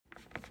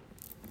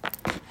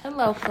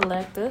Hello,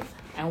 Collective,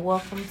 and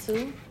welcome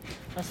to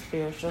a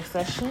spiritual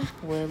session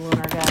with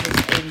Lunar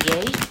Goddess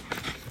 88.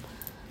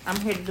 I'm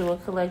here to do a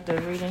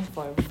collective reading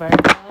for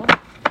Virgo.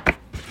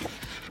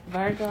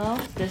 Virgo,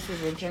 this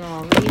is a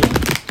general reading,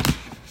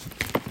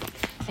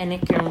 and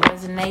it can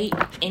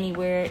resonate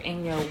anywhere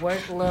in your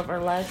work, love, or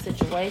life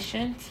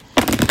situations.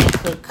 It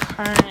could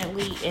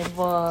currently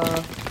involve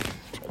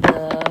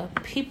the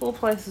people,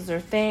 places,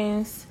 or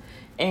things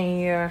in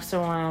your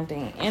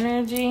surrounding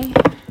energy.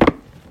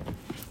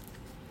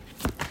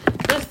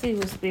 Let's see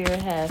what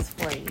Spirit has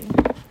for you.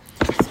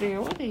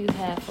 Spirit, what do you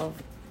have for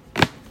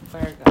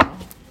Virgo?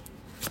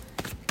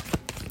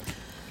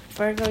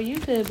 Virgo, you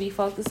could be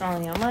focused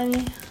on your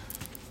money,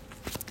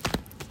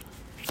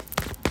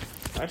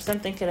 or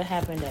something could have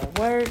happened at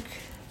work.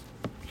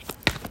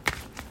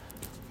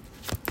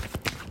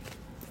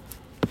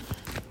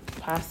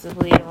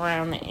 Possibly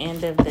around the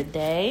end of the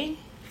day.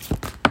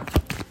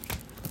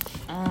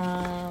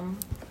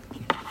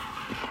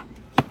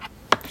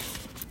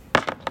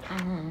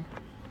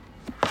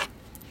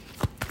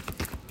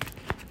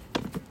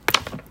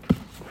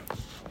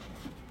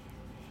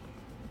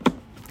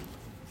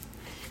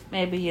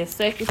 Maybe your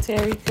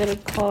secretary could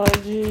have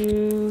called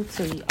you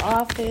to the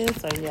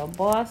office, or your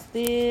boss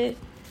did.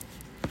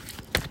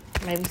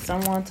 Maybe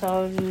someone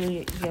told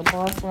you your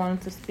boss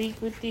wanted to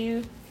speak with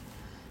you.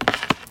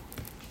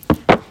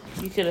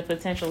 You could have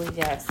potentially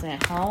got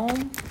sent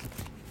home.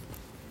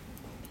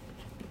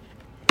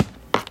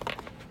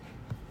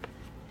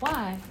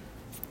 Why?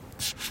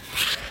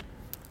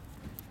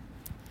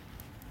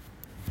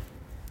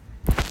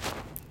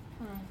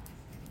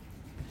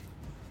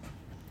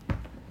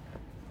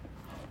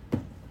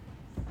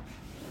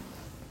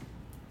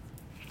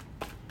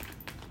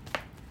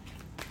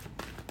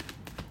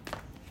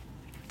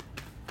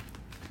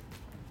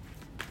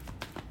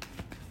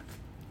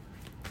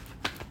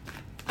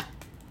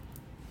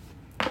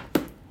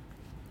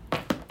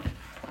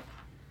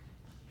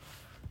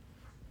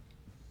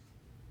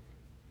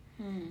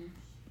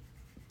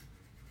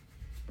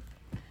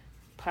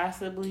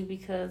 Possibly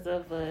because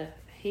of a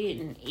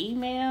hidden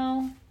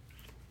email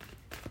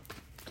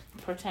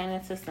pertaining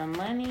to some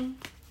money,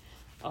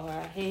 or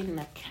a hidden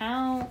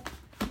account.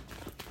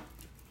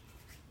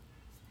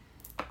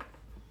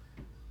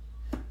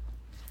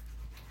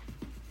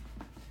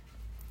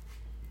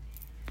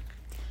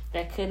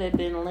 That could have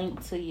been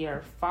linked to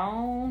your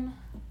phone.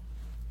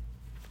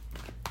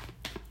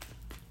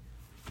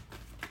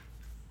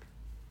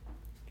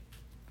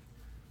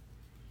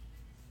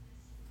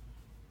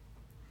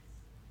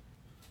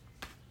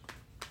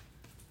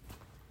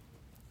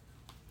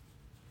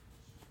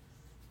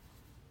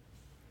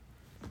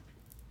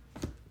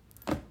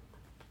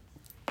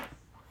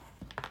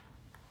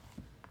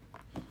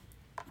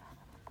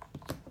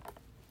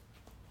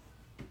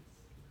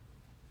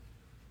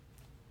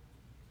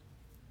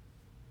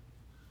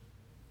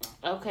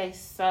 Okay,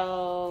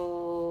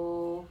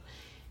 so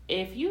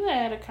if you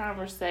had a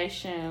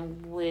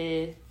conversation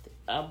with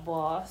a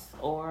boss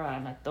or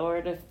an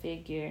authoritative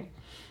figure,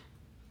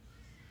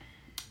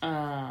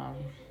 that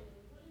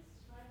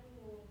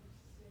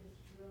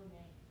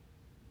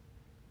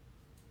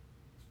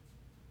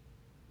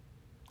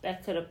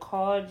could have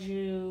called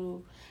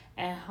you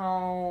at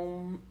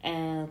home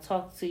and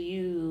talked to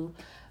you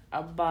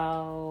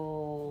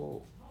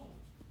about,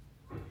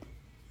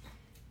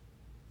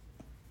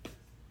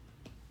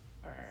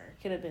 or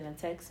it could have been a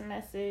text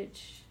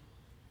message,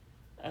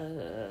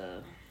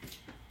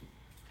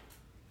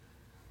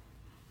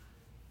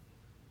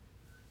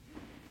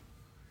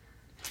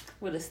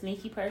 with a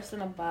sneaky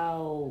person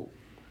about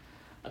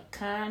a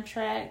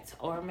contract,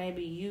 or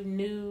maybe you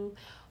knew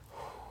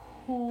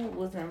who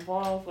was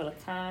involved with a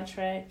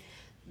contract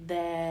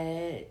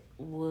that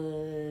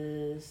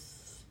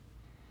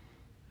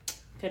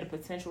could have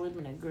potentially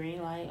been a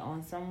green light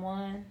on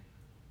someone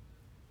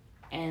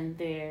and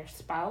their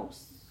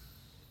spouse.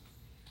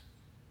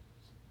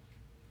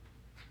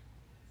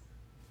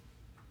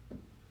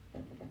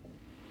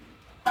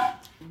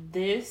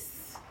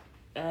 This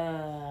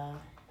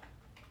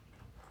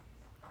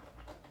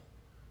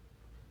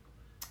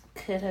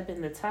could have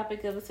been the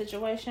topic of a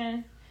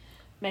situation.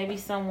 Maybe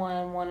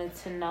someone wanted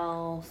to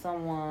know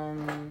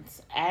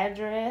someone's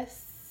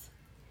address,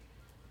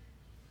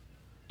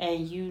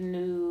 and you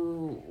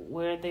knew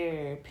where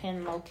their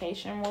pin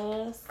location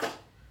was.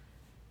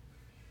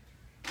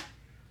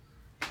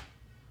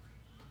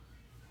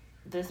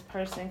 This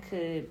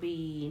could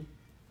be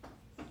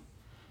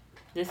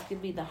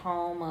the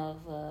home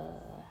of a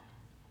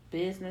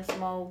business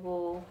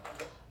mogul,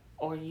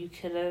 or you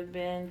could have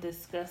been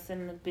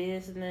discussing the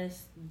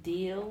business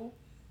deal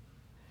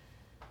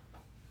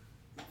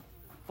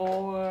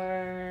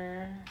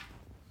for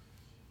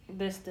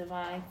this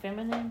divine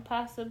feminine,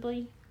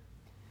 possibly.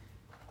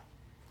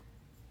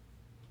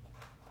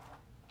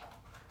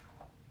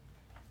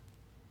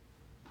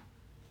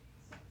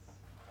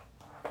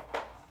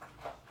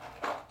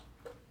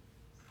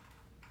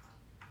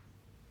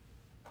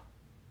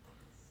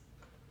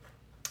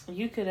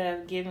 You could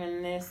have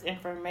given this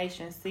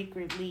information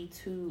secretly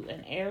to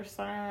an air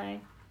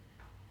sign,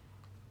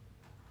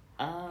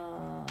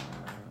 Um,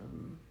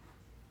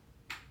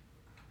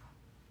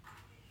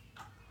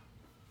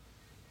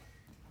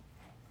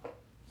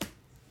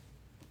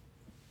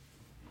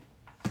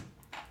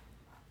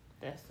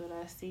 that's what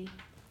I see.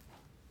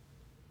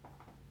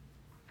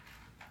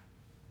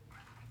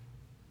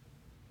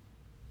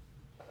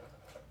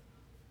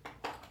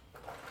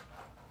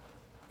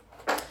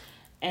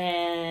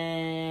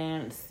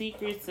 And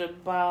secrets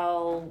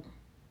about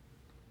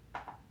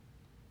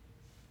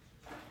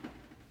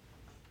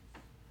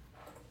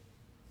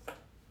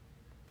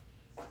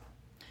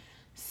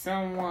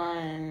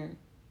someone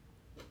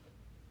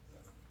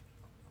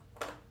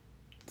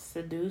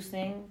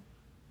seducing.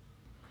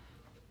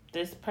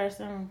 This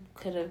person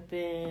could have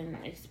been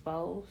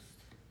exposed.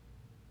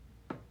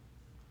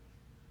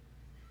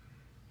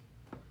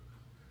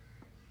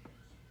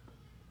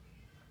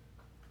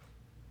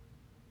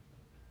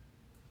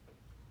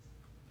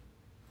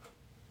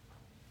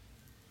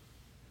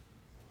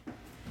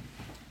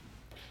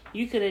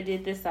 You could have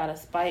did this out of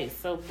spite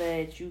so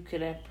that you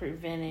could have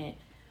prevented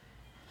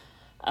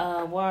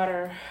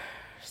water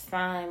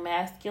sign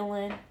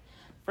masculine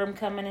from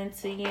coming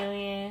into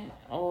union,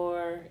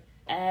 or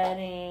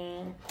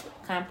adding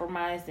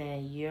compromise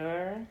in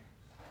your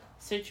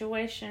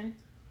situation.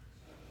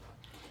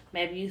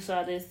 Maybe you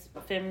saw this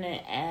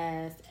feminine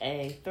as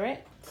a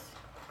threat.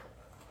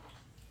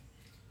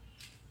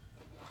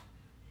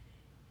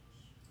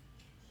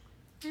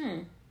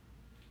 Who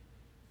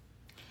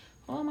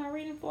am I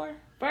reading for?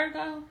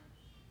 Virgo?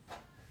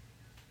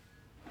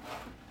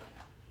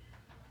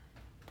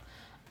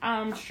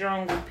 I'm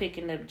strongly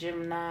picking up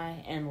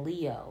Gemini and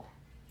Leo.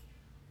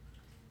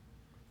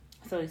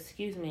 So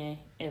excuse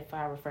me if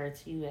I refer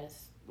to you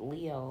as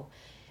Leo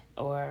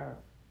or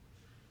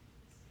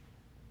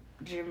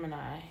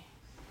Gemini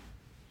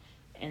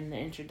in the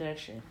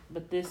introduction.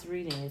 But this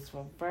reading is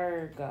for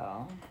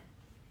Virgo.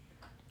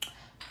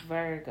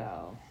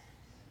 Virgo.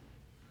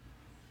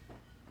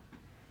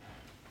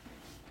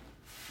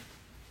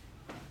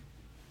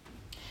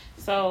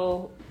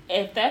 So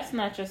if that's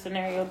not your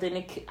scenario,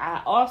 then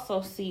I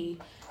also see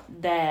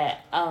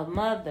that a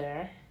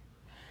mother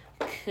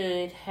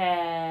could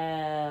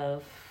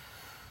have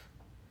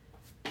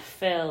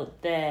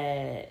felt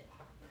that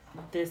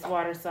this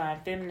water sign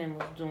feminine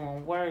was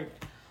doing work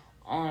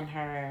on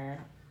her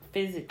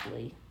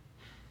physically.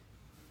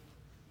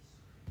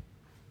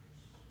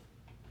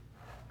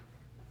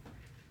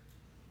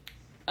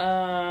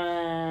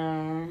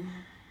 Or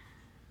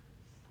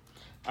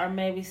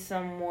maybe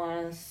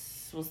someone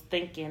was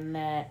thinking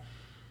that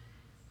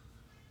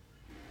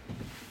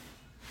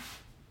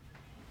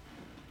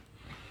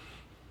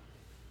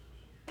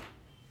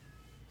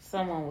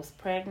someone was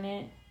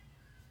pregnant,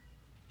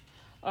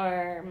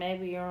 or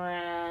maybe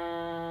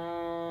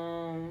around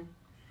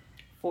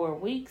 4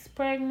 weeks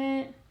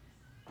pregnant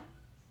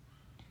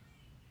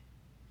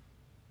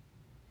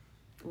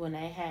when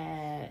they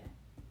had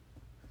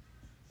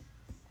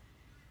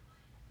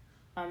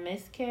a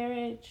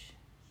miscarriage.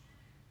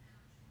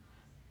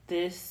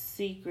 This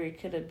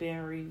secret could have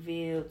been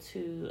revealed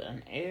to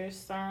an air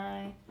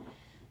sign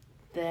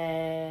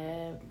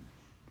that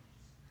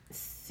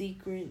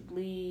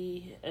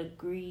secretly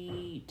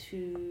agreed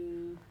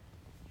to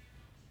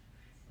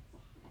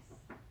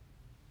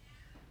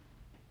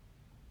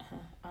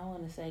I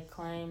want to say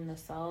claim the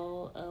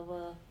soul of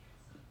a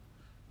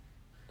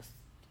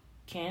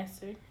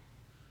Cancer.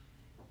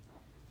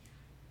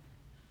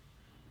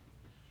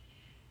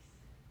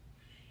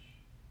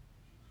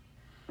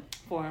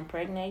 For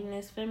impregnating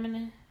this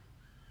feminine.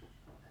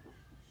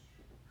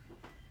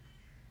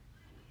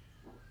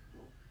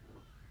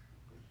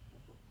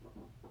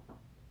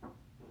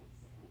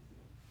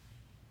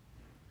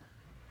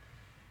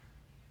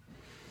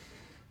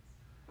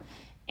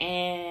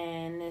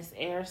 And this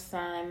air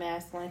sign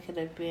masculine could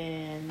have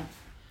been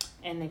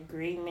an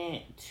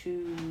agreement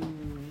to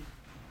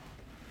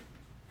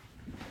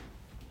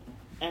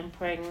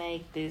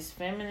impregnate this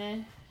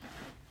feminine,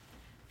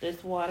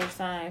 this water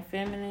sign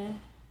feminine.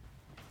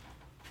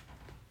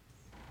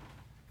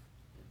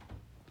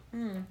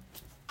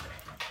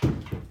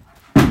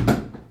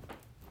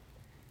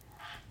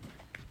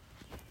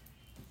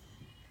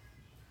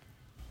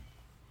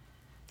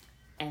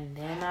 And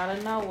then out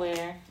of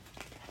nowhere,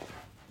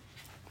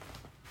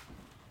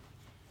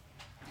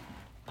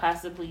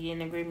 possibly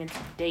in agreement to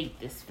date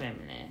this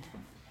feminine,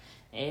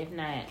 if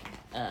not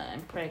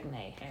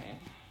impregnate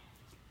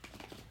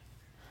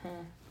her.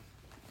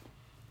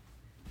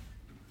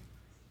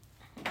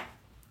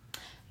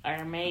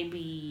 Or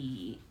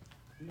maybe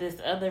this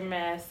other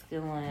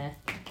masculine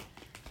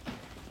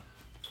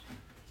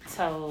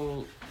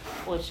told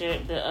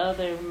the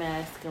other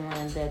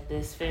masculine that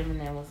this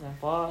feminine was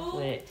involved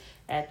with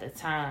at the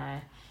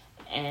time,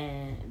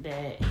 and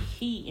that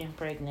he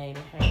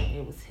impregnated her.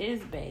 It was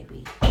his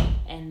baby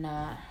and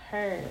not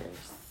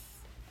hers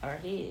or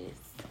his.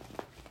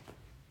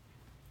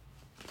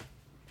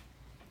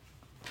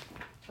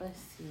 Let's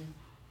see.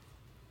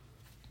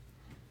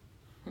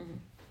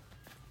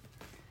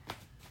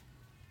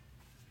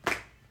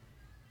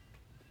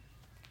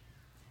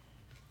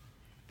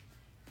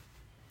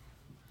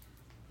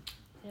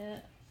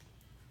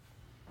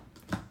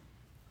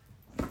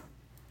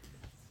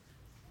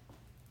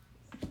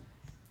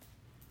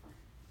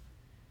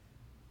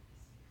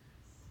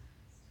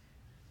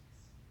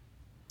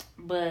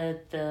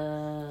 But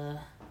the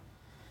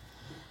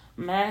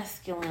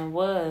masculine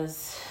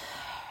was...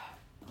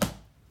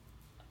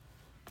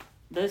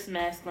 This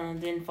masculine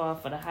didn't fall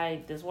for the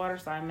hype. This water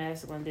sign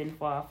masculine didn't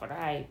fall for the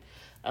hype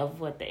of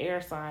what the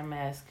air sign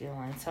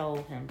masculine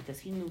told him, because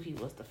he knew he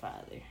was the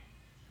father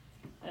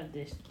of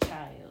this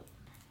child.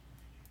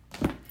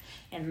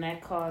 And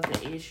that caused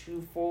the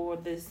issue for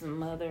this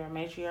mother, a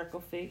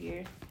matriarchal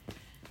figure.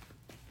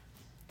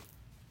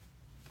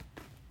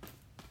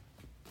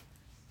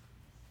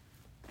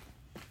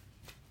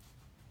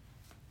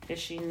 Because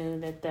she knew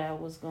that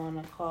was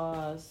going to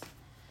cause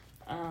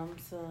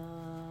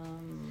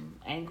some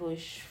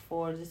anguish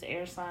for this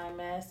air sign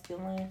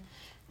masculine,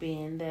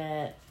 being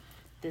that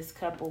this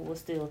couple was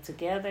still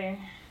together.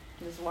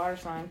 This water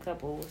sign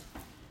couple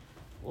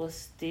was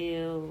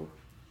still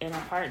in a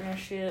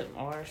partnership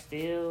or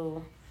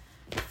still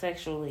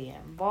sexually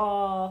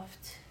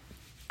involved.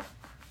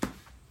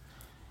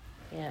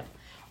 Yep.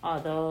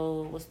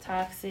 Although it was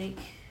toxic,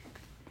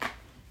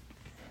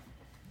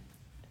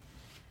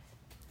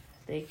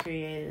 they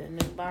created a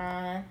new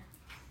bond.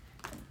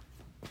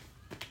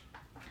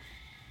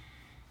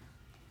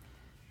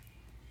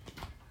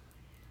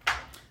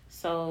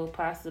 So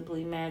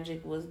possibly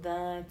magic was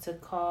done to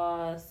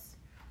cause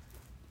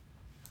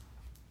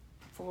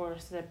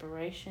forced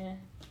separation.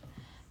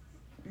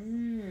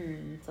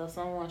 So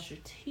someone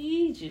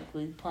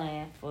strategically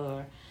planned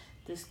for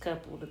this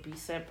couple to be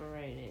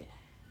separated.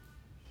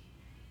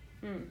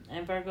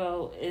 And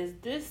Virgo,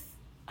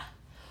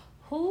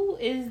 who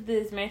is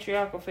this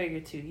matriarchal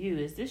figure to you?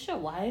 Is this your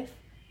wife?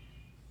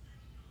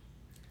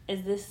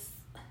 Is this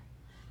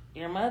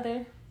your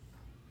mother?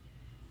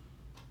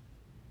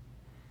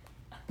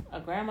 A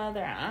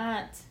grandmother, an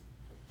aunt?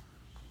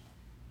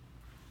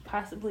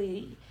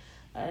 Possibly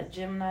a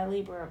Gemini,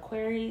 Libra,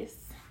 Aquarius?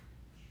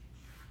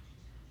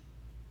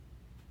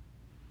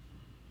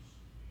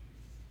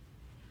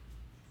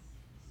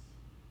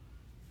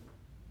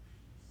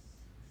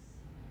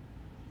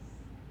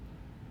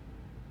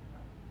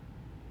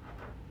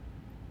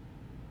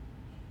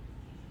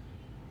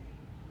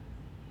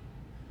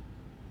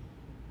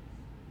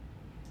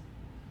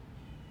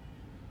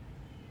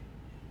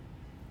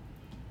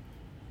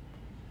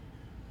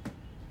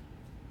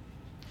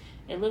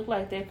 It looked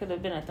like there could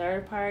have been a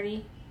third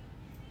party,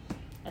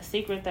 a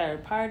secret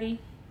third party,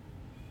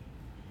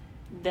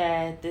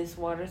 that this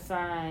water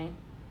sign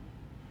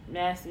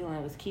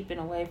masculine was keeping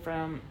away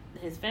from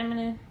his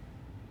feminine.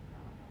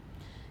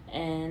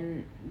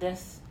 And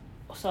this,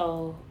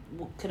 so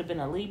could have been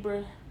a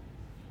Libra.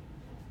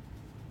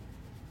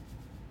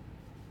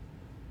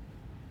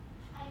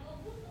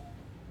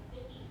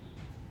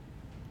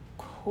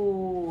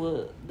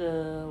 Who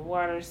the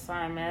water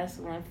sign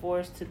masculine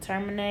forced to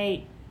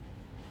terminate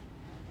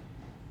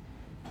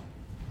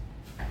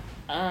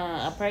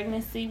a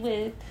pregnancy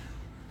with.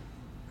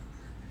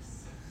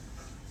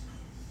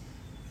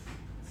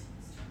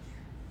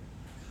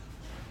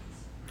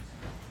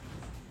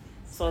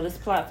 So this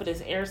plot for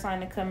this air sign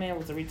to come in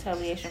was a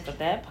retaliation for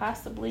that,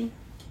 possibly.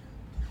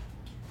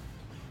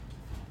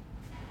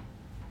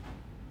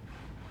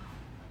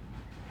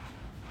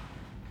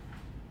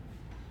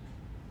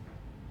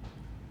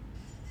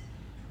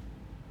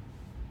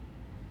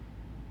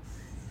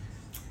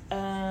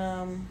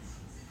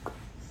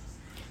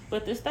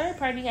 But this third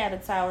party had a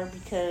tower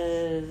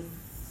because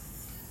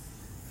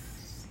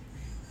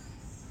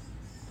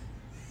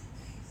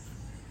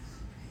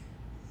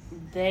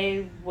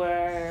they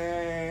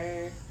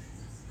were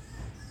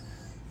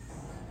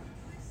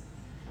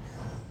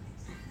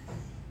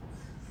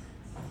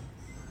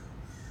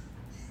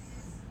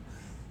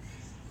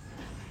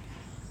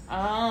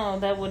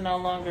that would no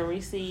longer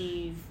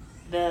receive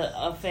the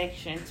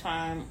affection,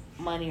 time,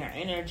 money, or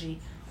energy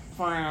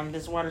from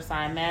this water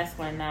sign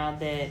masculine now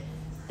that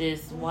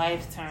this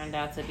wife turned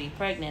out to be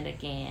pregnant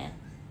again.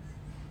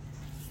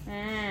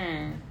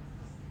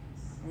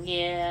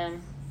 Yeah.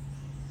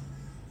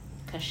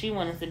 Because she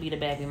wanted to be the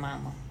baby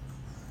mama.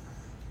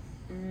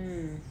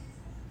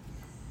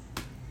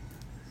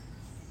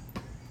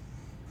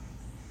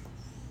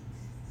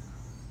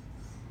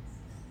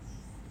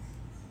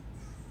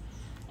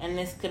 And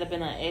this could have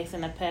been an ex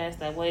in the past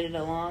that waited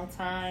a long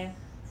time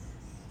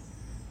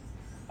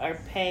or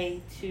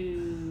paid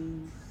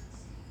to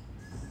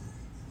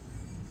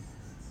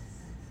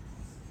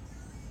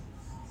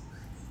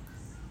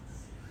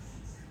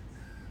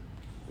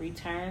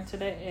return to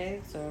the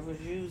ex, or was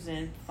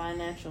using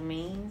financial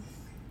means.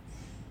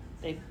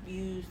 They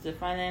used the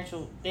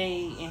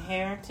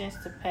inheritance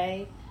to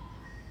pay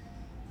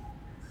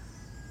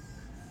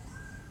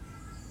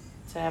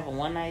to have a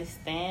one-night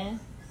stand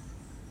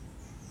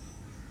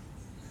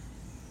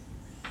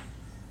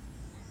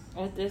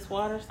with this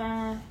water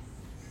sign,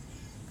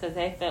 because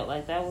they felt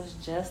like that was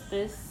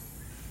justice.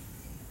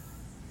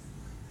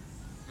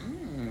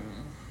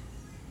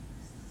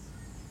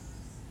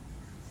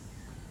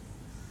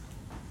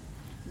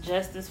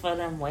 Justice for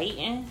them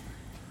waiting.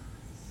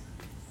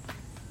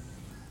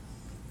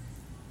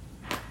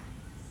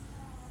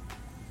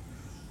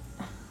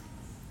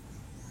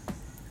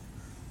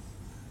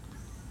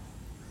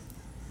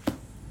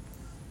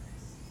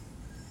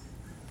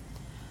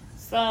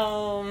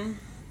 So,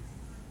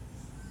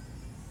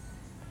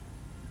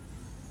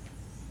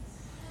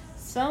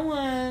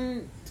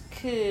 someone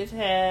could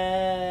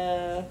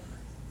have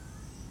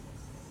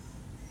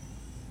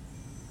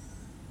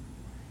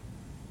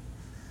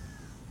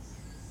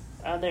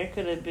there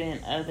could have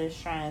been others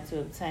trying to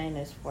obtain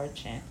this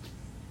fortune.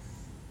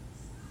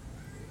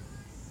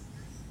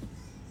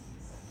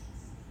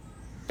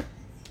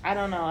 I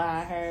don't know.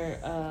 I heard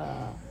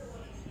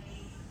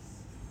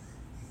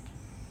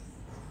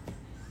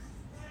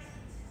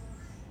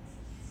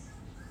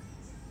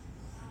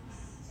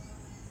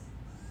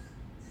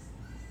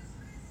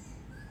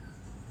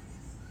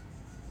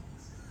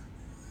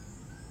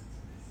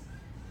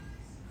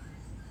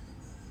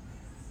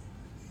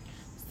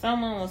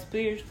someone was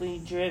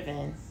spiritually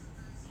driven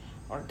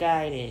or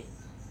guided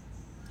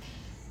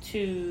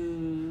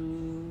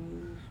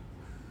to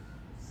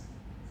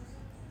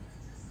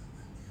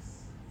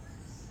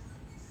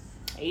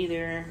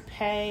either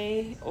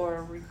pay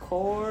or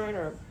record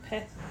or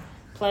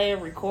play a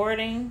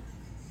recording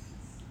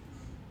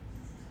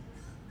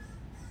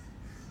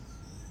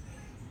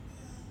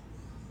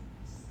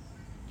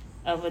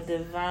of a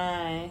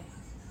divine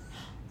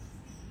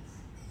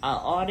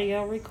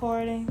audio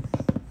recording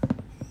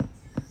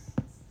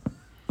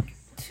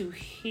to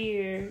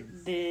hear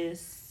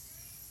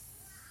this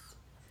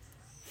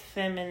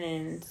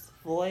feminine's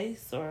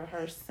voice or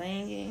her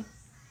singing.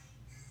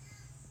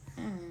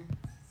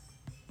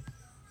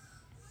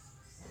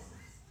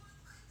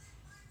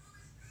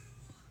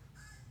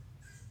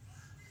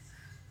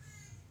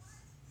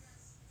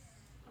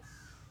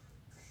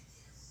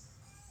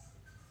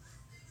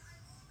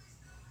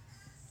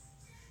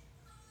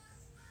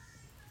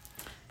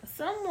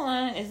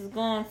 Someone is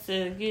going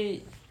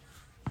to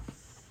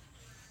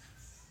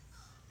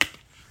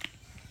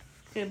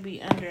could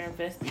be under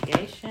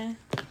investigation.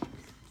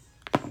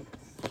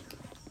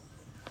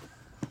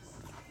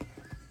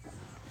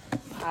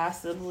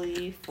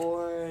 Possibly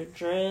for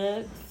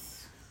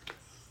drugs.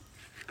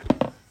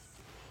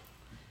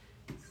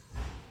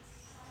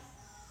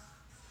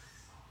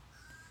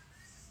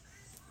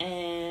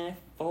 And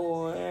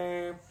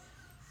for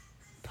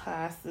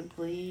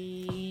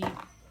possibly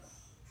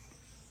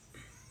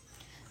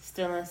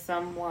stealing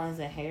someone's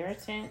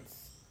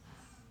inheritance,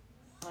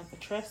 like a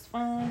trust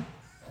fund.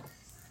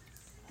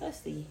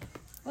 Let's see.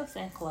 What's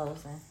in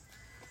closing?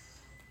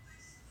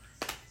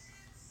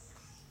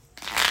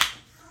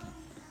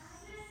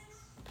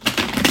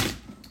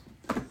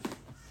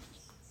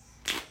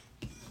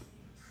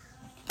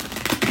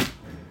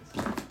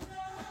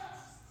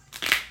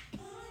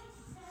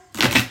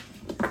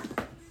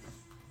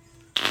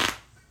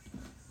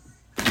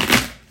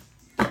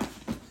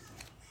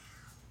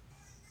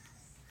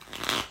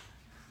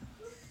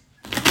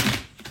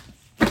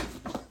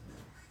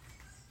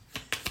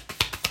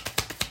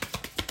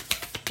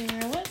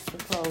 What's the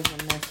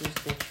closing message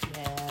that you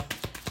have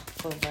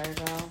for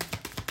Virgo?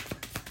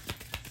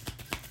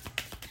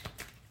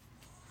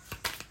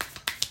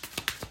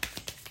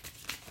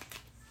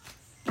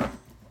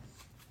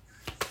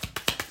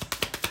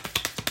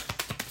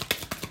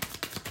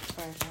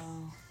 Virgo.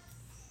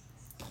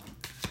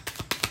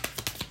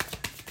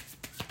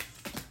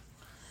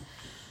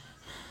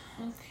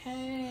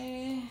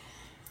 Okay.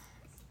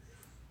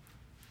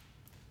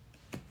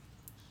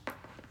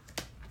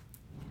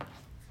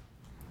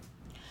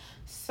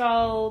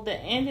 So the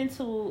ending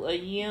to a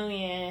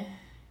union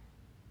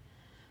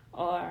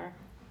or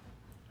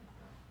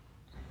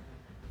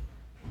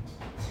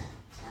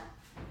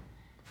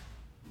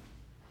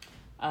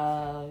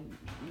a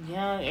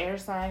young air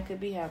sign could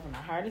be having a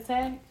heart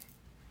attack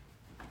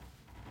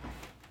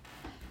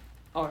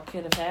or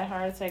could have had a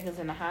heart attack, is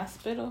in the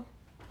hospital,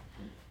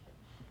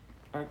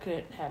 or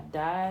could have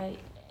died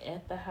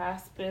at the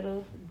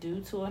hospital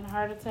due to a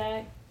heart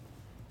attack.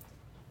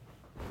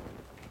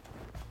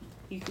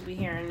 You could be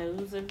hearing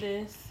news of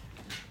this.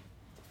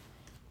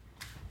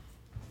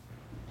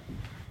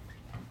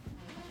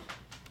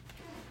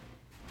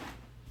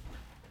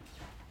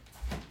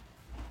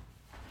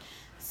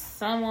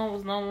 Someone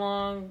was no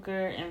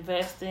longer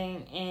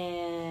investing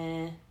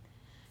in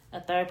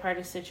a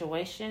third-party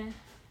situation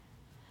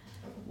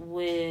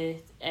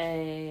with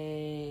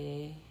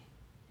a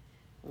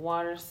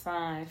water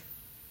sign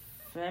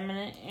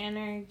feminine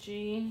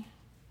energy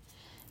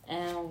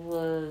and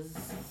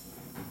was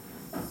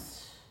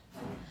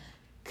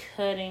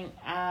cutting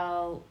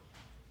out.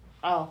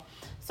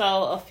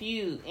 So a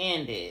feud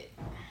ended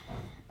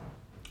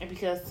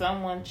because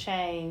someone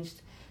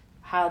changed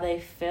how they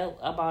felt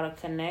about a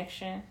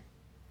connection,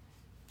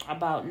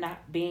 about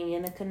not being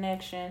in a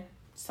connection.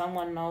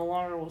 Someone no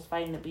longer was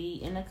fighting to be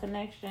in a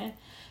connection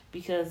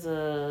because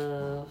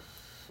of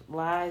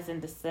lies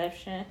and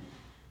deception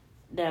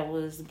that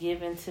was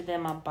given to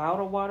them about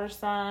a water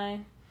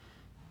sign.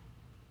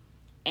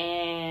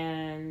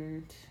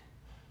 And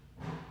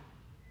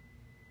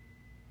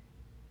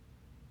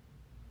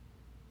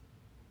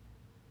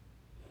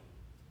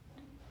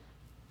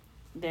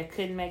they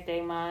couldn't make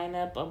their mind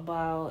up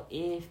about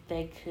if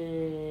they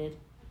could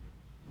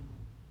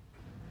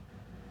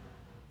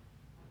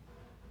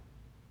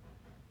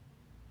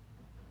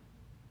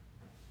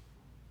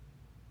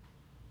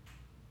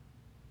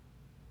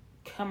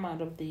come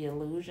out of the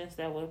illusions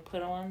that were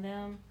put on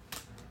them.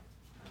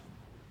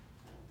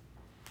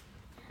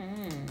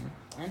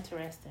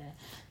 Interesting.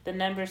 The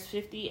numbers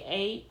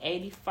 58,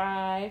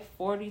 85,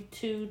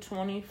 42,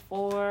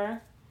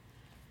 24,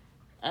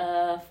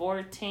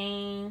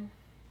 14,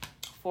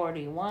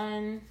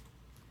 41,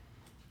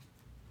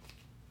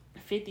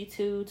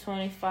 52,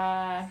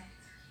 25,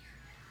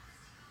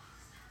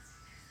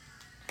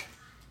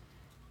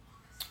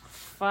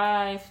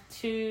 5,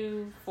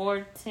 2,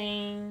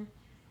 14,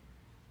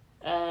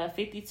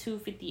 52,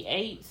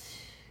 58,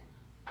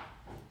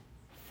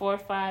 4,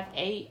 5,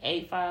 8,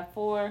 8, 5,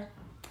 4,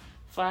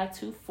 5,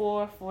 2,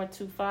 4, 4,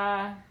 2,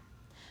 5,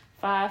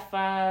 5,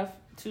 5,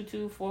 2,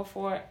 2, 4,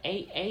 4,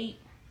 8, 8,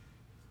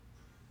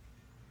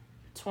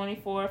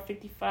 24,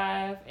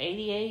 55,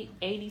 88,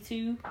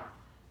 82,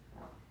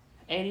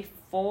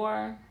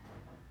 84,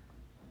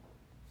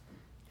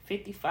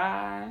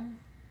 55,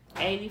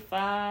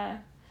 85,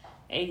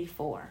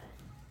 84.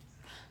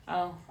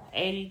 Oh,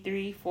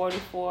 83,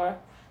 44,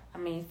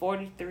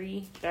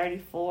 43,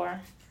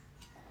 34.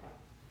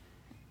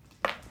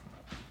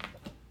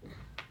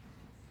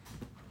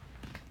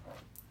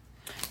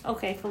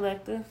 Okay,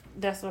 collective,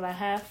 that's what I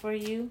have for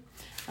you.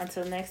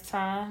 Until next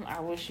time, I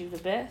wish you the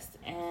best,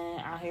 and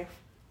I'll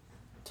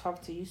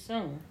talk to you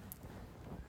soon.